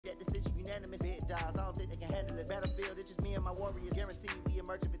unanimous. Big dogs, I don't think they can handle it. Battlefield, it's just me and my warriors. Guaranteed we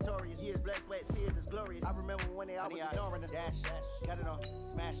emerging victorious. Years, blood, sweat, tears, it's glorious. I remember when they always ignoring us. Dash, got it on,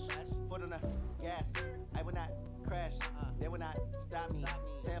 smash, foot on the gas. I will not crash, they will not stop me.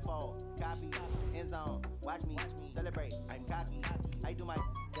 Tenfold, copy, end zone, watch me celebrate. I'm cocky, I do my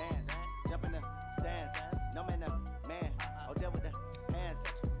dance, jump in the stands. No man, man, oh there with the hands.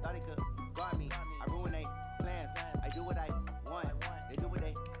 Thought they could guard me, I ruin they plans. I do what I want, they do what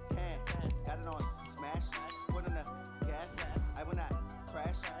they can. Got it on, smash, foot on the gas. I will not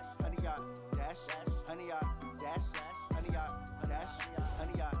crash, 100-yard dash, 100-yard dash, 100-yard dash,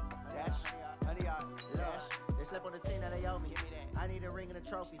 100-yard dash, 100-yard dash. They slept on the team that they owe me. I need a ring and a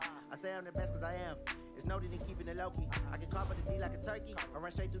trophy. I say I'm the best cause I am. It's noted in keeping it low-key. I can carve for the D like a turkey, or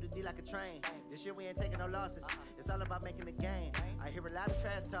run straight through the D like a train. This year we ain't taking no losses. It's all about making the game. I hear a lot of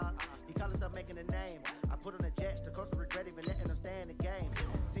trash talk. He call himself making a name. I put on the Jets, the coach will regret even letting them stay in the game.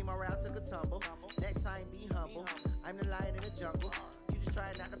 Team morale took a tumble. Next time be humble. I'm the lion in the jungle. You just try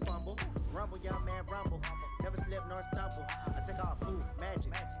not to fumble. Rumble, young man, rumble. Never slip nor stumble. I take off, poof,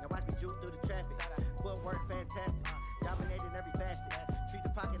 magic. Now watch me juke through the traffic. Footwork fantastic. Dominating every facet. Treat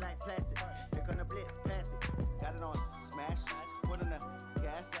the pocket like plastic. Here come the blitz, pass it. Got it on, smash. Put on the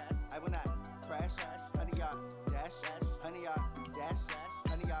gas. I will not crash. 100-yard dash. 100-yard dash.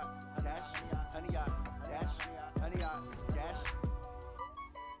 100-yard dash. 100-yard dash. 100-yard dash.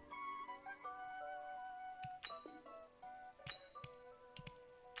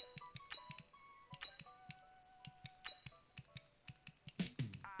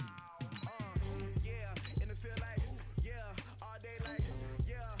 Feel like, yeah, all day like,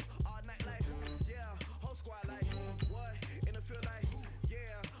 yeah, all night like, yeah, whole squad like, what? In the field like,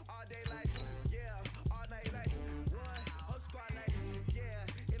 yeah, all day like, yeah, all night like, what? Whole squad like,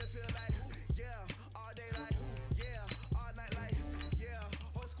 yeah, in the field like, yeah, all day like, yeah, all night like, yeah,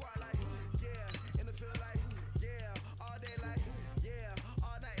 whole squad like, yeah, in the field like, yeah, all day like, yeah,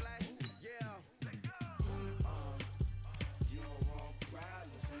 all night like, yeah. You don't want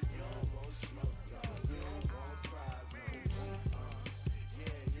problems, you don't want smoke, dog. You don't want problems,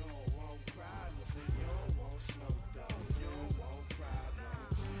 yeah, you don't want problems, you don't want smoke, dog. You don't want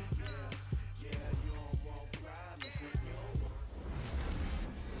problems, yeah, you don't want problems, you don't want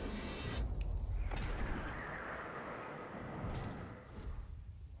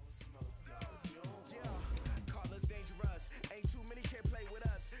smoke, dog. Yeah, call us dangerous, ain't too many can play with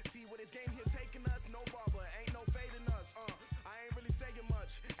us. See where this game here taking us, no barber, ain't no fading us. I ain't really saying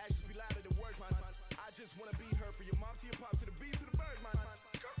much, actions be louder than words, man. I just wanna be heard from your mom to your pop to the beat to the birds, man.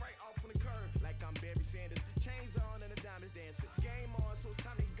 Cut right off on the curb, like I'm Barry Sanders. Chains on and the diamonds dancing. Game on, so it's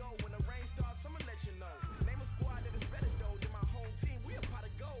time to go. When the rain starts, I'ma let you know. Name a squad that is better though than my home team. We a pot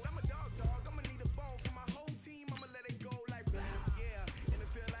of gold. I'm a dog, I'ma need a bone for my whole team. I'ma let it go like, yeah, in the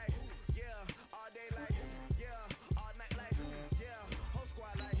feel like, yeah, all day like, yeah, all night like, yeah, whole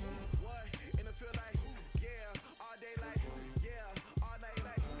squad like, what? In the feel like, yeah, all day like, yeah, all night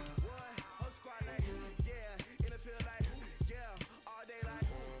like, what? Whole squad like, yeah, in the feel like, yeah, all day like,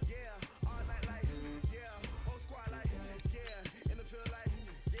 yeah, all night like, yeah, whole squad like, yeah, in the feel like,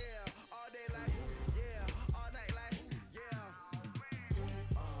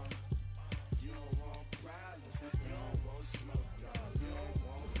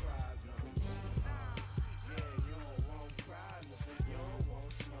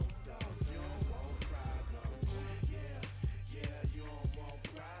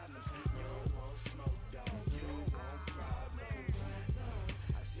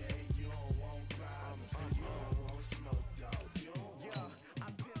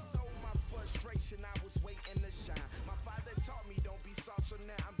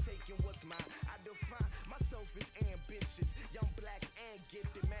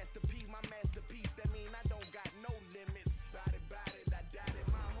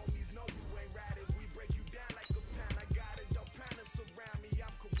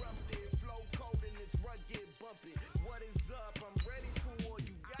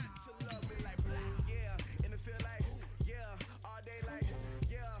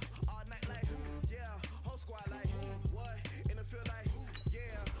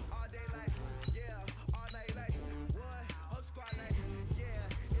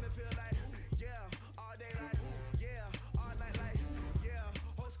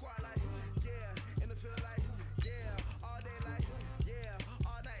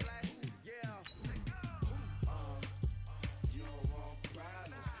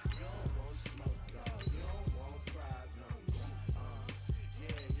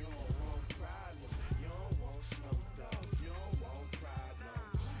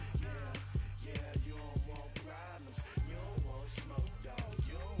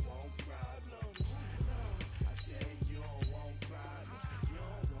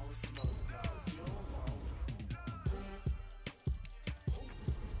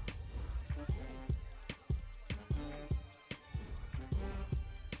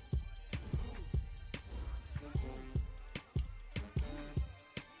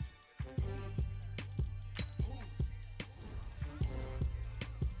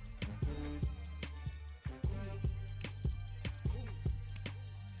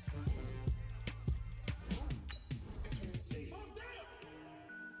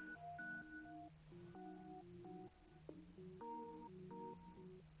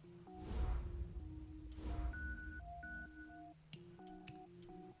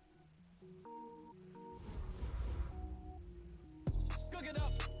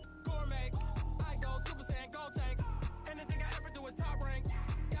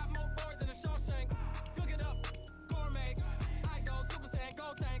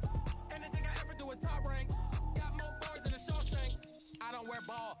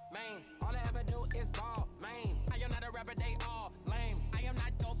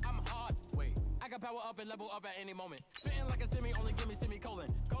 power up and level up at any moment. Spitting like a semi, only give me semicolon.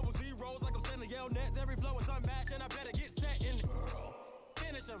 Couple zeros like I'm sending yell nets. Every flow is unmatched and I better get set in.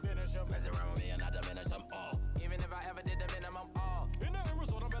 Finish them. Mess around with me and I diminish them all. Even if I ever did the minimum all. In the end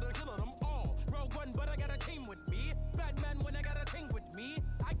result, I'm better killing them all. Rogue one, but I got a team with me. Batman when I got a team with me.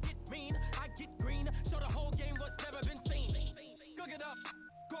 I get mean, I get green. Show the whole game what's never been seen. Cook it up,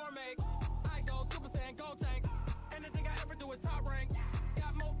 gourmet. I go Super Saiyan, go tank. Anything I ever do is top rank.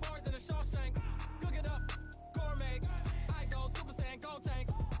 Got more bars than a Shawshank. Cook it up, gourmet. I go Super Saiyan, go tank.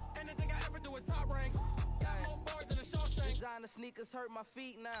 Anything I ever do is top rank. Got more bars than a Shawshank. Designer sneakers hurt my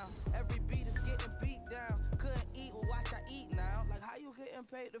feet now. Every beat is getting beat down. Couldn't eat, well watch I eat now. Like how you getting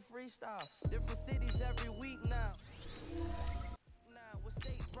paid to freestyle? Different cities every week now. What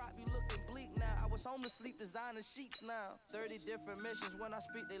state brought me looking bleak now? I was home to sleep, designer sheets now. 30 different missions, when I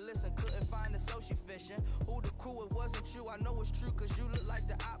speak they listen. Couldn't find the social fishing. Who the crew, it wasn't you. I know it's true, cause you look like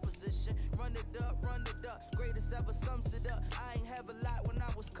the opposition. Run it up, greatest ever sums it up. I ain't have a lot when I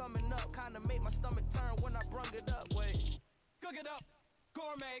was coming up. Kinda made my stomach turn when I brung it up. Wait. Cook it up,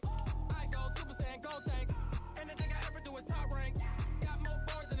 gourmet. I go Super Saiyan, go tank. Anything I ever do is top rank. Got more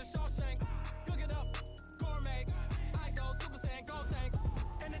bars than a Shawshank. Cook it up, gourmet. I go Super Saiyan, go tank.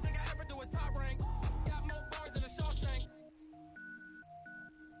 Anything I ever do is top rank. Got more bars than a Shawshank.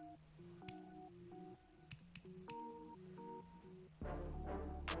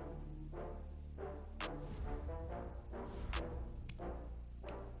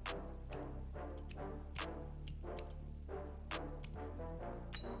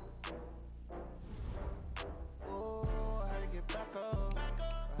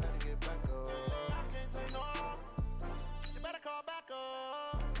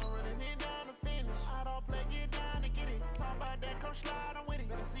 Slide on with it.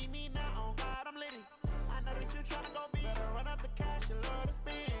 Better see me now, on God, I'm litty. I know that you tryna go big. Better run up the cash, you love to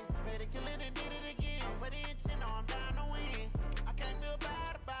spend. Better kill it and did it again. With the intent, no, I'm down to win. I can't feel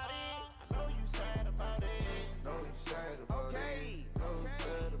bad about it. I know you sad about it. Know you sad about it. Know you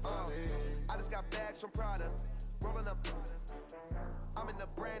sad about it. I just got bags from Prada. Rolling up. I'm in a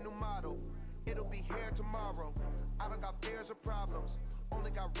brand new model. It'll be here tomorrow. I don't got fears or problems.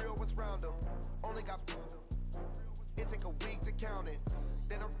 Only got real ones round them. Only got. It take a week to count it.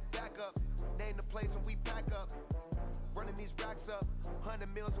 Then I'm back up. Name the place and we pack up. Running these racks up.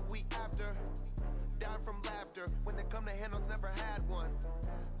 100 meals a week after. Down from laughter. When they come to handles, never had one.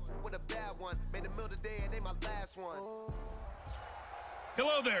 With a bad one. Made a meal today and they my last one.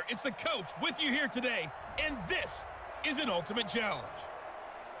 Hello there, it's the coach with you here today, and this is an ultimate challenge.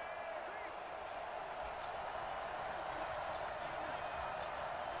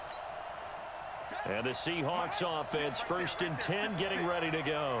 And the Seahawks offense, 1st and 10, getting ready to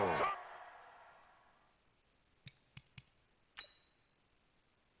go.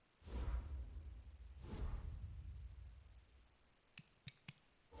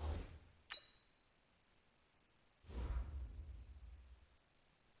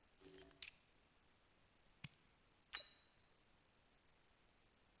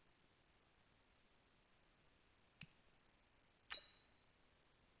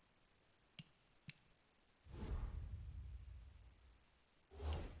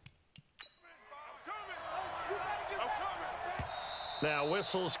 Now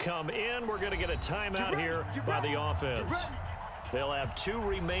whistles come in. We're going to get a timeout here by the offense. They'll have 2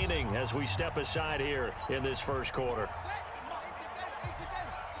 remaining as we step aside here in this first quarter.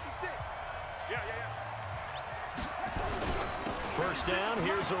 First down,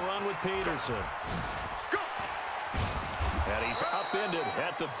 here's a run with Peterson. And he's upended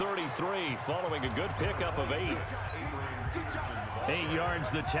at the 33 following a good pickup of 8. 8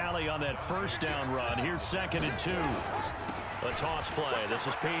 yards the tally on that first down run. Here's 2nd and 2. A toss play. This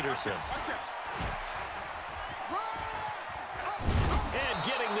is Peterson. And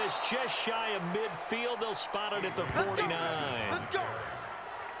getting this just shy of midfield. They'll spot it at the 49. Let's go.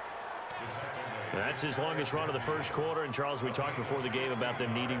 That's his longest run of the first quarter. And, Charles, we talked before the game about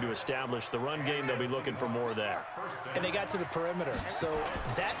them needing to establish the run game. They'll be looking for more of that. And they got to the perimeter. So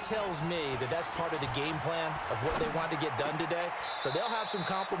that tells me that that's part of the game plan of what they want to get done today. So they'll have some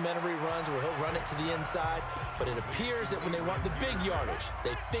complimentary runs where he'll run it to the inside. But it appears that when they want the big yardage,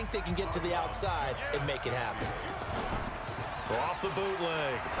 they think they can get to the outside and make it happen. Off the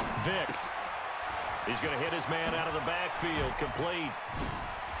bootleg. Vick. He's going to hit his man out of the backfield. Complete.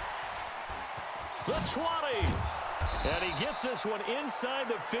 The 20. And he gets this one inside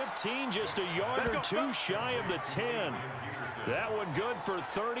the 15, just a yard or 2 shy of the 10. That one good for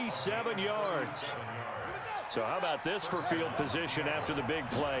 37 yards. So how about this for field position after the big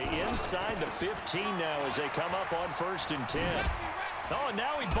play? Inside the 15 now as they come up on 1st and 10. Oh, and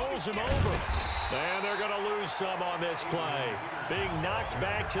now he bowls him over. And they're going to lose some on this play. Being knocked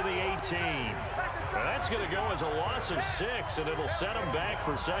back to the 18. And that's going to go as a loss of 6, and it'll set them back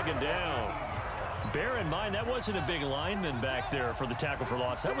for second down. Bear in mind, that wasn't a big lineman back there for the tackle for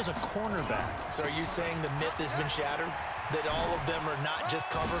loss. That was a cornerback. So are you saying the myth has been shattered? That all of them are not just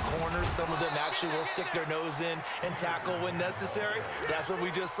cover corners? Some of them actually will stick their nose in and tackle when necessary? That's what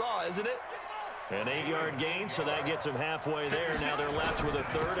we just saw, isn't it? An 8-yard gain, so that gets them halfway there. Now they're left with a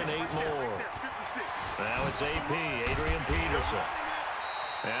 3rd and 8 more. Now it's AP, Adrian Peterson.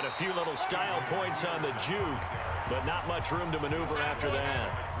 And a few little style points on the juke, but not much room to maneuver after that.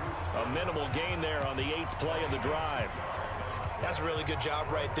 A minimal gain there on the 8th play of the drive. That's a really good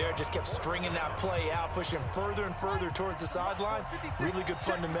job right there. Just kept stringing that play out, pushing further and further towards the sideline. Really good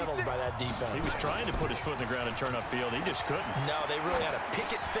fundamentals by that defense. He was trying to put his foot in the ground and turn upfield. He just couldn't. No, they really had a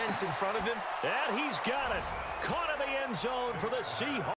picket fence in front of him. And he's got it. Caught in the end zone for the Seahawks.